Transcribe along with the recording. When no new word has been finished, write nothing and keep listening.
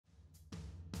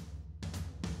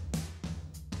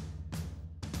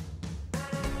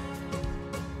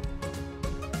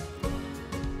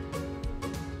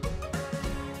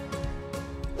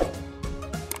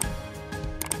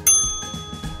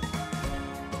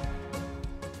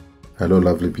Hello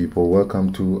lovely people,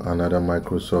 welcome to another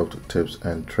Microsoft tips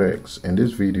and tricks. In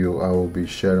this video I will be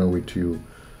sharing with you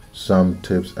some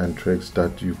tips and tricks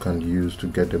that you can use to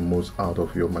get the most out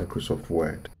of your Microsoft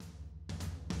Word.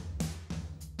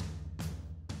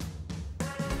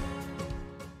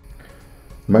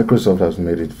 Microsoft has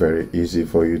made it very easy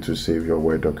for you to save your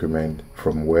Word document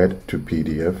from Word to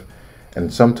PDF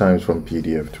and sometimes from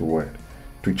PDF to Word.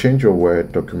 To change your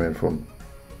Word document from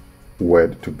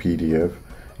Word to PDF,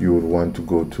 you would want to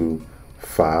go to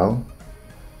File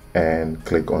and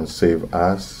click on Save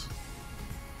As.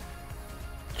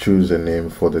 Choose a name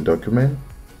for the document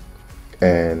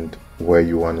and where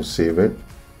you want to save it,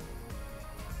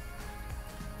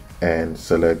 and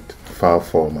select File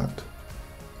Format.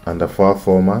 Under File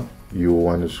Format, you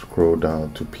want to scroll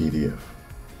down to PDF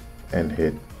and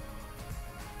hit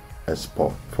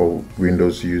Export. For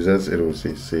Windows users, it will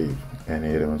say Save and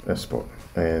hit on Export.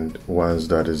 And once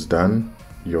that is done,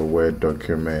 your Word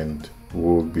document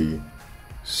will be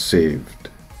saved.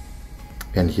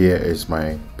 And here is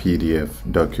my PDF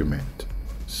document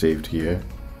saved here.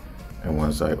 And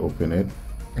once I open it,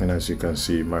 and as you can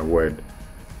see, my Word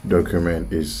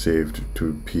document is saved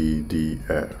to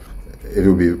PDF. It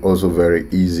will be also very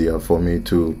easier for me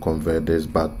to convert this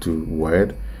back to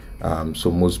Word.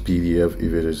 So most PDF,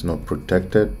 if it is not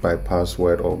protected by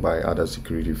password or by other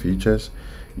security features,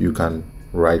 you can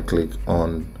right click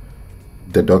on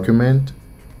the document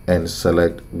and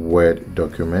select Word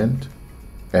document,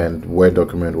 and Word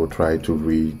document will try to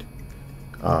read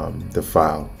the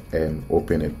file and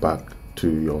open it back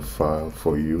to your file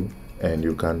for you, and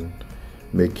you can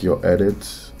make your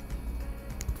edits,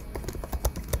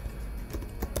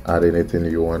 add anything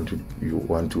you want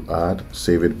to add,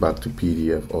 save it back to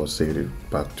PDF or save it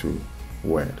back to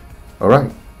Word.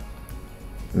 Alright,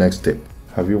 next tip.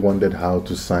 Have you wondered how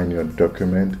to sign your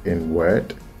document in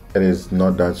Word? It is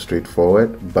not that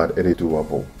straightforward, but it is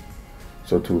doable.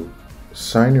 So to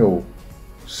sign your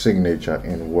signature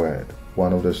in Word,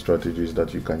 one of the strategies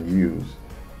that you can use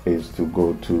is to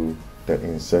go to the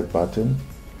Insert button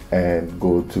and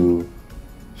go to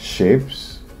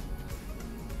Shapes,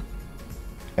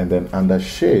 and then under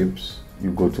Shapes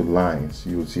you go to Lines.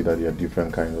 You will see that there are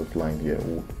different kinds of line here.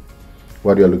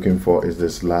 What you're looking for is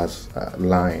this last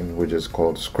line, which is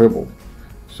called Scribble.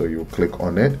 So you click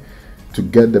on it. To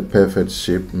get the perfect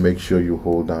shape, make sure you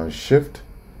hold down Shift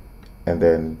and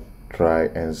then try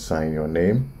and sign your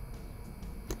name,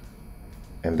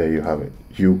 and there you have it.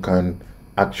 You can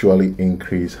actually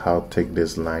increase how thick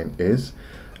this line is,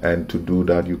 and to do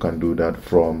that you can do that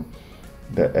from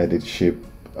the Edit Shape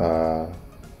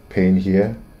pane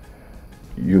here.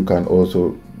 You can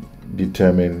also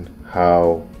determine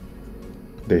how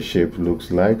the shape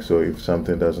looks like. So if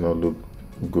something does not look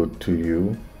good to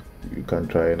you, you can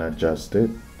try and adjust it,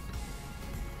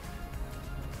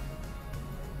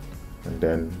 and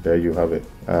then there you have it.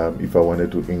 If I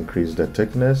wanted to increase the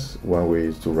thickness, one way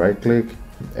is to right click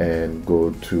and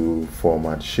go to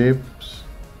Format Shapes,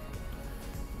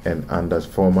 and under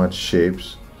Format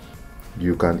Shapes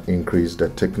you can increase the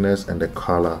thickness and the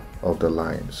color of the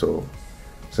line. So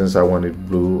since I want it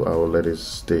blue, I will let it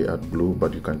stay at blue,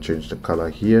 but you can change the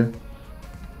color here.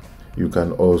 You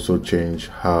can also change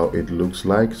how it looks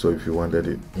like. So if you wanted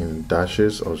it in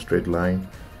dashes or straight line,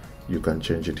 you can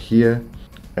change it here.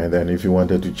 And then if you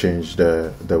wanted to change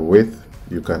the width,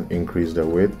 you can increase the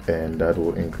width, and that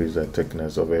will increase the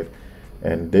thickness of it.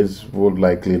 And this would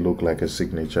likely look like a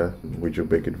signature, which will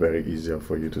make it very easier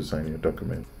for you to sign your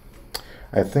document.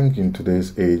 I think in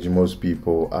today's age, most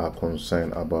people are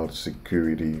concerned about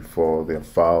security for their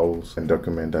files and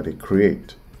documents that they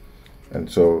create. And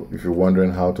so if you're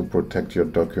wondering how to protect your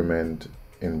document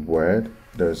in Word,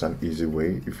 there's an easy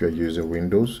way. If you're using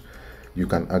Windows, you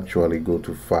can actually go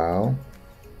to File,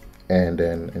 and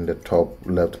then in the top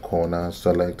left corner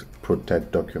select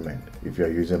Protect Document. If you're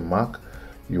using Mac,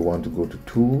 you want to go to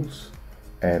Tools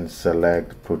and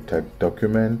select Protect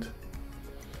Document,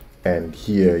 and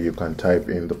here you can type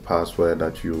in the password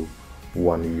that you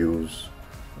want to use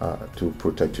to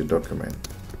protect your document.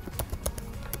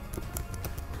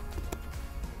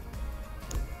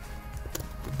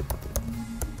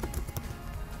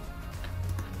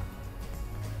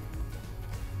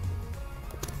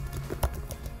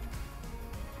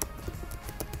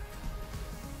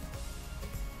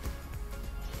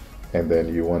 And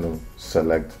then you want to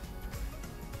select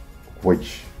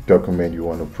which document you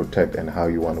want to protect and how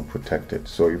you want to protect it.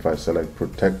 So if I select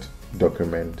Protect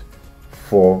Document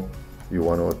 4, you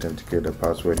want to authenticate the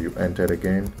password you entered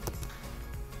again,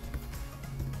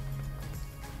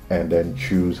 and then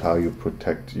choose how you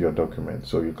protect your document.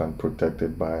 So you can protect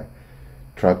it by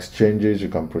tracks changes, you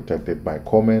can protect it by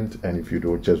comment. And if you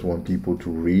don't just want people to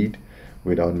read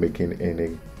without making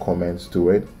any comments to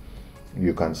it,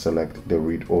 you can select the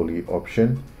read only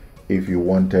option. If you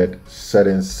wanted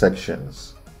certain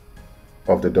sections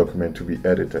of the document to be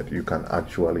edited, you can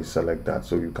actually select that.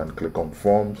 So you can click on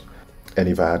forms, and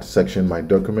if I had sectioned my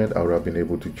document, I would have been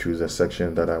able to choose a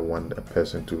section that I want a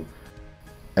person to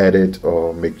edit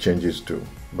or make changes to.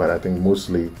 But I think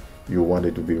mostly you want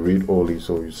it to be read only,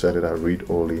 so you set it at read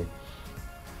only.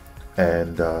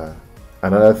 And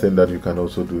another thing that you can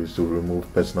also do is to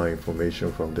remove personal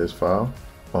information from this file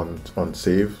on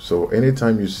save. So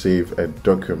anytime you save a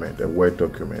document, a Word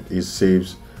document, it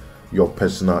saves your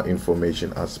personal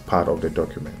information as part of the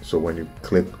document. So when you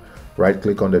right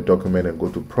click on the document and go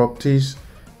to properties,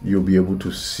 you'll be able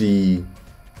to see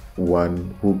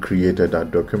one, who created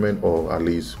that document, or at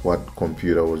least what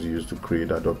computer was used to create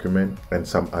that document, and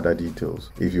some other details.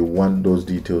 If you want those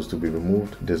details to be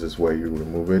removed, this is where you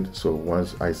remove it. So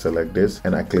once I select this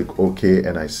and I click OK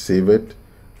and I save it,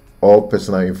 all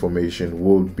personal information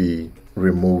will be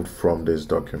removed from this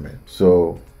document.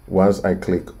 So once I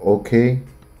click OK,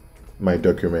 my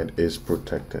document is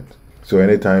protected. So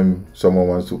anytime someone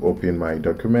wants to open my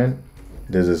document,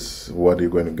 this is what you're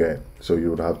going to get. So you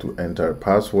would have to enter a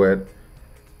password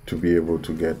to be able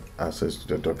to get access to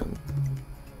the document.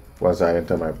 Once I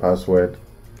enter my password,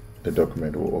 the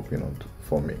document will open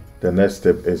for me. The next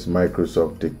step is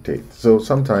Microsoft Dictate. So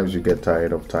sometimes you get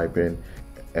tired of typing,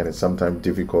 and it's sometimes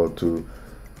difficult to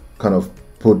kind of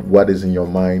put what is in your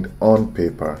mind on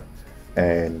paper.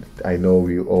 And I know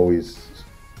we always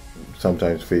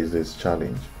sometimes face this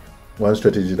challenge. One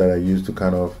strategy that I use to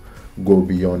kind of go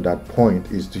beyond that point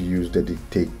is to use the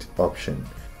dictate option.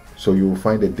 So you will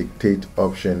find the dictate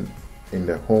option in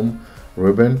the home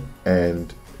ribbon,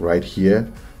 and right here,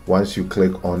 once you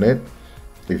click on it,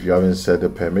 if you haven't set the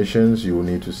permissions, you will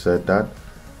need to set that.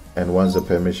 And once the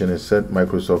permission is set,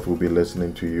 Microsoft will be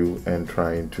listening to you and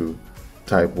trying to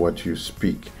type what you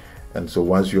speak. And so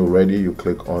once you're ready, you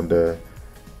click on the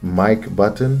mic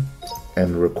button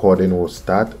and recording will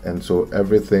start. And so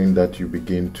everything that you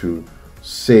begin to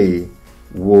say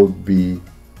will be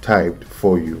typed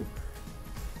for you.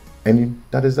 And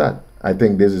that is that. I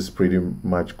think this is pretty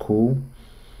much cool,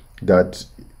 that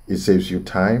it saves you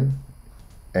time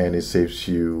and it saves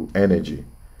you energy,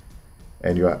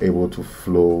 and you are able to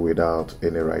flow without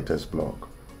any writer's block.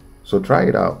 So try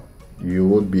it out. You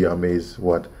would be amazed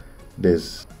what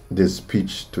this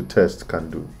speech to text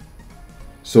can do.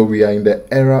 So we are in the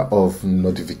era of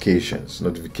notifications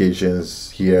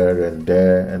here and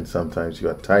there, and sometimes you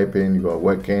are typing, you are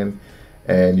working,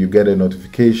 and you get a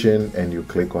notification and you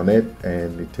click on it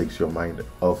and it takes your mind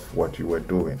off what you were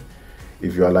doing.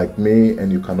 If you are like me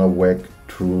and you cannot work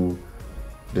through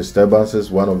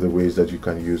disturbances, one of the ways that you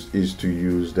can use is to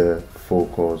use the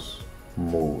focus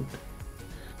mode.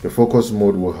 The focus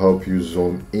mode will help you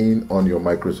zoom in on your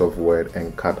Microsoft Word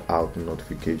and cut out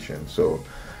notifications. So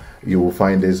you will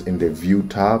find this in the View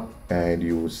tab, and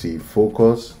you will see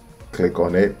Focus. Click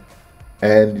on it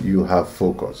and you have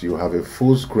Focus. You have a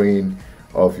full screen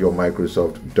of your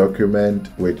Microsoft document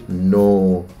with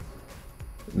no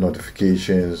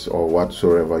notifications or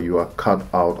whatsoever. You are cut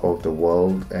out of the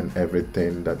world, and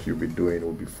everything that you'll be doing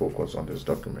will be focused on this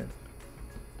document.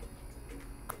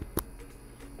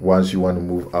 Once you want to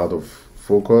move out of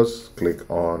focus, click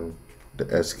on the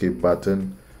escape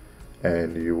button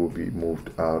and you will be moved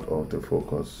out of the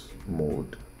focus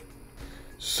mode.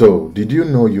 So, did you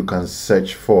know you can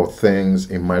search for things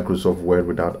in Microsoft Word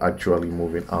without actually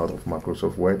moving out of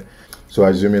Microsoft Word? So,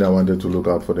 assuming I wanted to look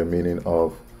out for the meaning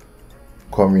of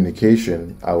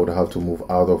communication, I would have to move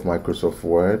out of Microsoft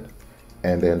Word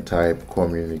and then type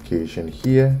communication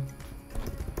here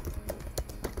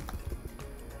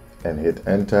and hit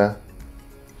enter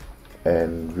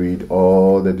and read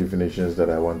all the definitions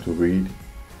that I want to read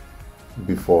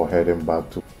before heading back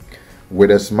to.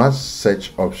 With a smart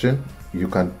search option, you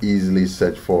can easily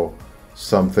search for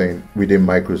something within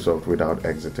Microsoft without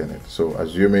exiting it. So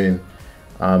assuming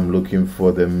I'm looking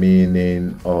for the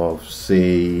meaning of,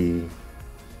 say,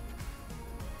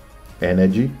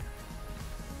 energy,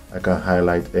 I can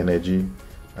highlight energy,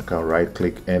 I can right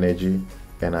click energy,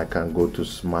 and I can go to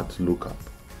smart lookup.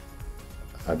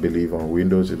 I believe on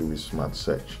Windows it will be smart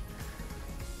search.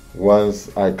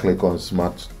 Once I click on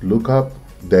smart lookup,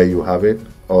 there you have it.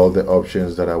 All the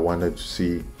options that I wanted to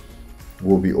see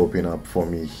will be open up for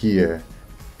me here.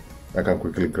 I can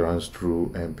quickly glance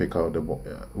through and pick out the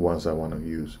ones I want to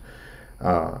use.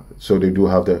 So they do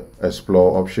have the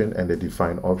explore option and the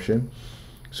define option.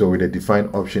 So with the define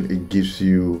option, it gives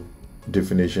you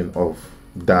definition of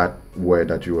that word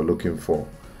that you are looking for.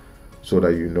 so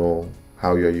that you know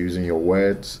how you're using your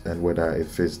words and whether it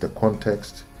fits the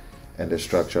context and the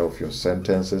structure of your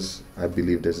sentences. I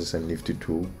believe this is a nifty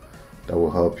tool that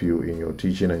will help you in your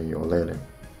teaching and in your learning.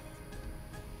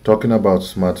 Talking about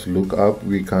smart lookup,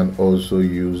 we can also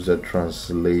use the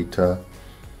translator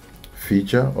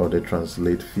feature or the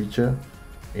translate feature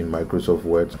in Microsoft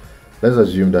Word. Let's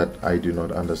assume that I do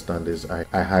not understand this. I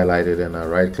highlight it and I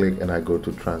right click and I go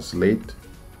to translate,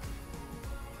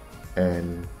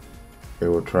 and it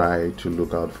will try to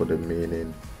look out for the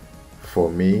meaning for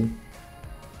me.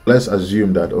 Let's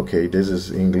assume that, okay, this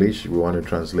is English, we want to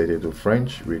translate it to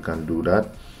French. We can do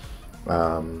that,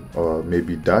 or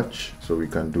maybe Dutch, so we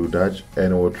can do Dutch,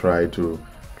 and we'll try to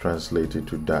translate it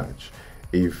to Dutch.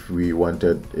 If we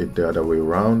wanted it the other way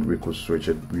around, we could switch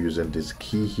it using this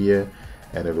key here,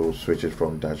 and it will switch it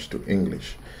from Dutch to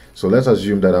English. So let's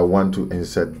assume that I want to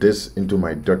insert this into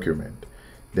my document.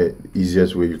 The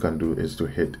easiest way you can do is to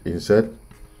hit insert,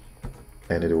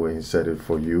 and it will insert it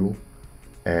for you,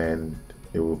 and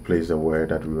it will place the word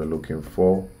that we were looking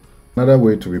for. Another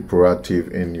way to be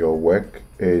proactive in your work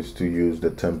is to use the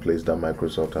templates that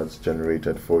Microsoft has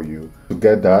generated for you. To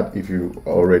get that, if you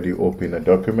already open a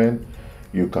document,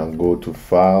 you can go to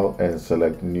File and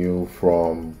select New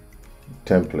from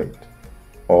Template,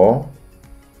 or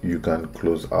you can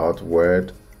close out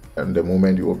Word, and the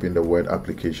moment you open the Word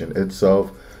application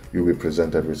itself, you'll be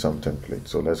presented with some templates.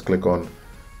 So let's click on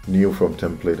New from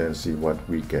Template and see what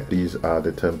we get. These are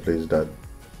the templates that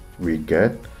we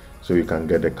get. So you can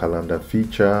get the calendar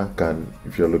feature.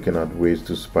 If you're looking at ways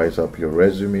to spice up your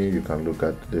resume, you can look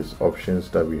at these options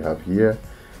that we have here,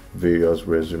 various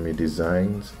resume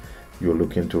designs. You're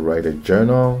looking to write a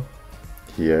journal,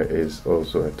 here is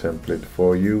also a template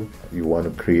for you. You want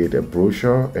to create a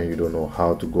brochure and you don't know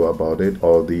how to go about it,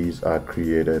 all these are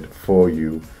created for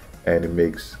you, and it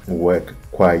makes work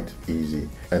quite easy.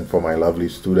 And for my lovely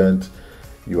students,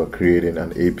 you are creating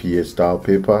an APA style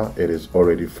paper, it is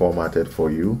already formatted for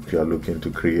you. If you are looking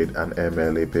to create an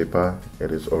MLA paper,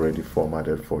 it is already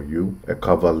formatted for you. A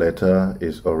cover letter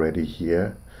is already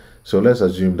here. So let's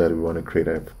assume that we want to create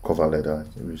a cover letter.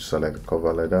 We select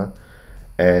cover letter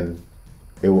and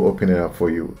it will open it up for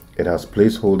you. It has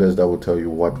placeholders that will tell you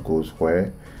what goes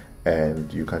where,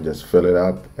 and you can just fill it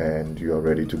up and you are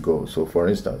ready to go. So for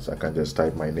instance, I can just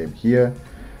type my name here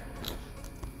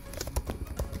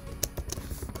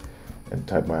and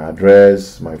type my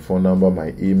address, my phone number,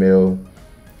 my email,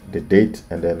 the date,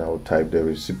 and then I'll type the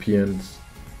recipient's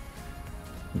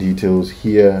details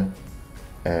here,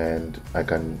 and I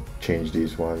can change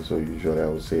these ones. So usually I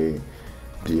will say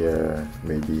dear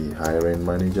maybe hiring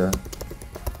manager,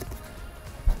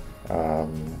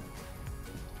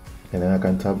 and then I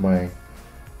can tap my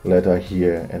letter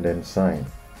here and then sign.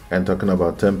 And talking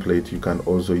about template, you can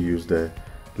also use the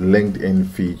LinkedIn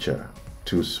feature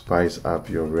to spice up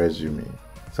your resume.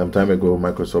 Some time ago,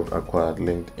 Microsoft acquired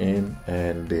LinkedIn,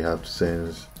 and they have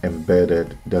since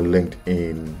embedded the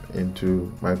LinkedIn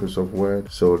into Microsoft Word.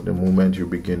 So the moment you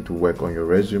begin to work on your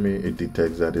resume, it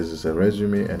detects that this is a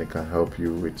resume and it can help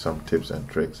you with some tips and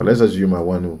tricks. So let's assume I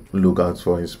want to look out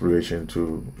for inspiration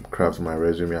to craft my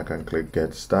resume. I can click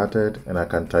Get Started and I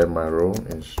can type my role,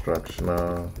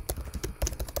 instructional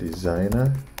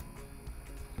designer.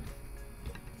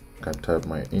 I can type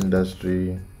my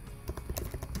industry,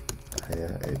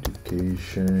 higher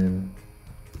education,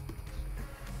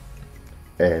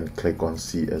 and click on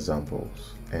See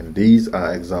Examples. And these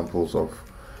are examples of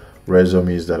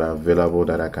resumes that are available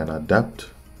that I can adapt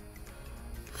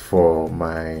for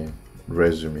my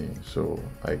resume. So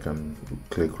I can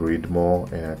click Read More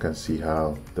and I can see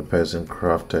how the person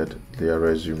crafted their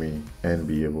resume and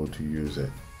be able to use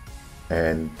it.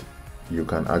 And you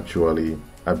can actually,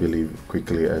 I believe,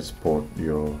 quickly export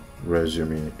your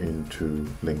resume into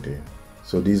LinkedIn.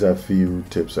 So these are few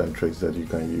tips and tricks that you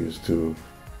can use to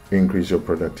increase your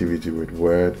productivity with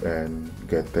Word and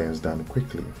get things done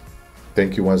quickly.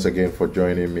 Thank you once again for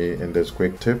joining me in this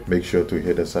quick tip. Make sure to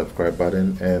hit the subscribe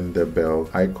button and the bell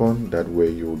icon. That way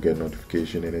you will get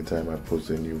notification anytime I post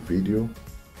a new video.